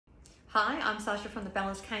Hi, I'm Sasha from The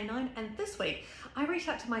Balanced Canine, and this week I reached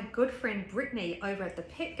out to my good friend Brittany over at The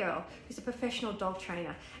Pet Girl, who's a professional dog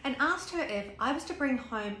trainer, and asked her if I was to bring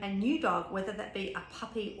home a new dog, whether that be a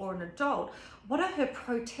puppy or an adult, what are her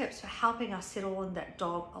pro tips for helping us settle in that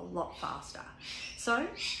dog a lot faster? So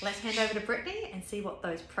let's hand over to Brittany and see what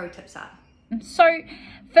those pro tips are. So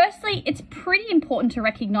firstly, it's pretty important to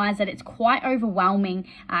recognize that it's quite overwhelming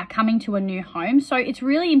coming to a new home. So it's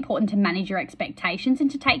really important to manage your expectations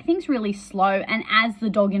and to take things really slow and as the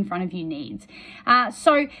dog in front of you needs.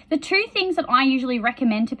 So the two things that I usually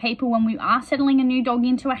recommend to people when we are settling a new dog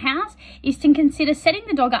into a house is to consider setting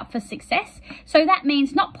the dog up for success. So that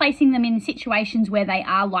means not placing them in situations where they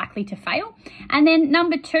are likely to fail. And then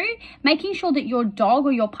number two, making sure that your dog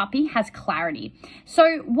or your puppy has clarity.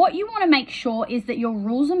 So what you want to make sure is that your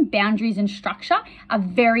rules and boundaries and structure are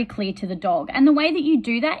very clear to the dog. And the way that you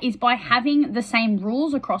do that is by having the same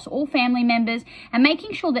rules across all family members and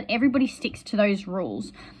making sure that everybody sticks to those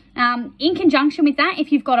rules. In conjunction with that,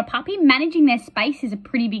 if you've got a puppy, managing their space is a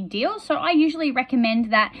pretty big deal. So I usually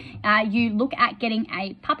recommend that you look at getting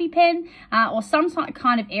a puppy pen or some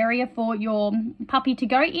kind of area for your puppy to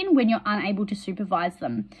go in when you're unable to supervise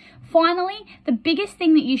them. Finally, the biggest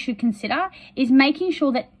thing that you should consider is making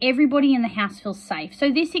sure that everybody in the house feels safe.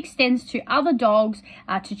 So this extends to other dogs,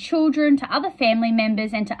 to children, to other family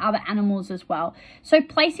members, and to other animals as well. So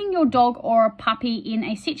placing your dog or a puppy in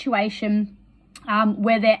a situation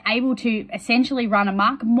where they're able to essentially run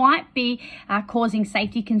amok might be causing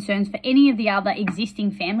safety concerns for any of the other existing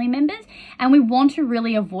family members, and we want to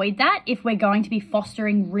really avoid that if we're going to be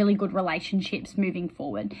fostering really good relationships moving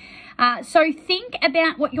forward. So think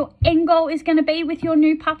about what your end goal is going to be with your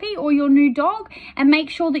new puppy or your new dog, and make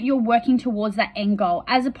sure that you're working towards that end goal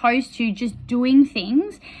as opposed to just doing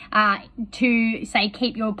things to say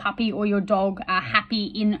keep your puppy or your dog happy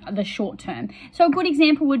in the short term. So a good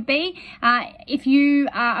example would be if you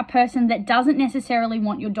are a person that doesn't necessarily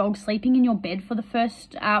want your dog sleeping in your bed for the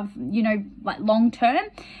first, long term,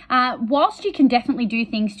 whilst you can definitely do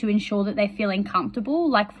things to ensure that they're feeling comfortable,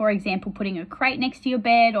 like for example, putting a crate next to your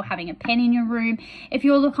bed or having a pen in your room. If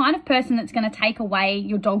you're the kind of person that's going to take away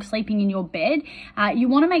your dog sleeping in your bed, you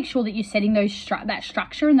want to make sure that you're setting that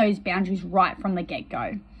structure and those boundaries right from the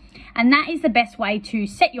get-go. And that is the best way to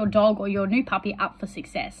set your dog or your new puppy up for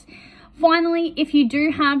success. Finally, if you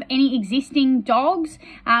do have any existing dogs,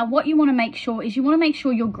 what you want to make sure is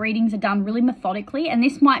your greetings are done really methodically, and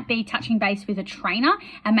this might be touching base with a trainer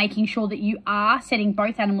and making sure that you are setting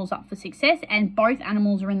both animals up for success and both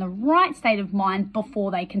animals are in the right state of mind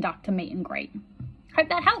before they conduct a meet and greet. Hope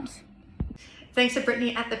that helps. Thanks to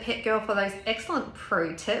Brittany at The Pet Girl for those excellent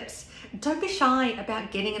pro tips. Don't be shy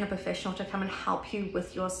about getting in a professional to come and help you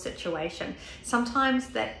with your situation. Sometimes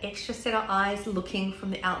that extra set of eyes looking from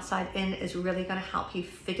the outside in is really going to help you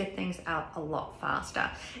figure things out a lot faster.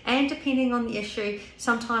 And depending on the issue,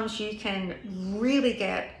 sometimes you can really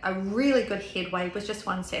get a really good headway with just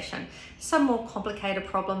one session. Some more complicated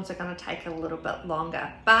problems are going to take a little bit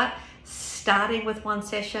longer, but starting with one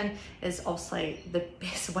session is also the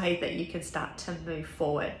best way that you can start to move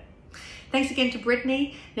forward. Thanks again to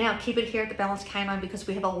Brittany. Now keep it here at The Balanced Canine because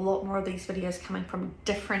we have a lot more of these videos coming from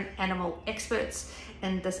different animal experts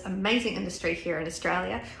in this amazing industry here in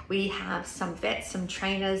Australia. We have some vets, some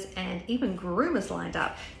trainers, and even groomers lined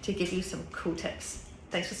up to give you some cool tips.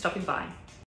 Thanks for stopping by.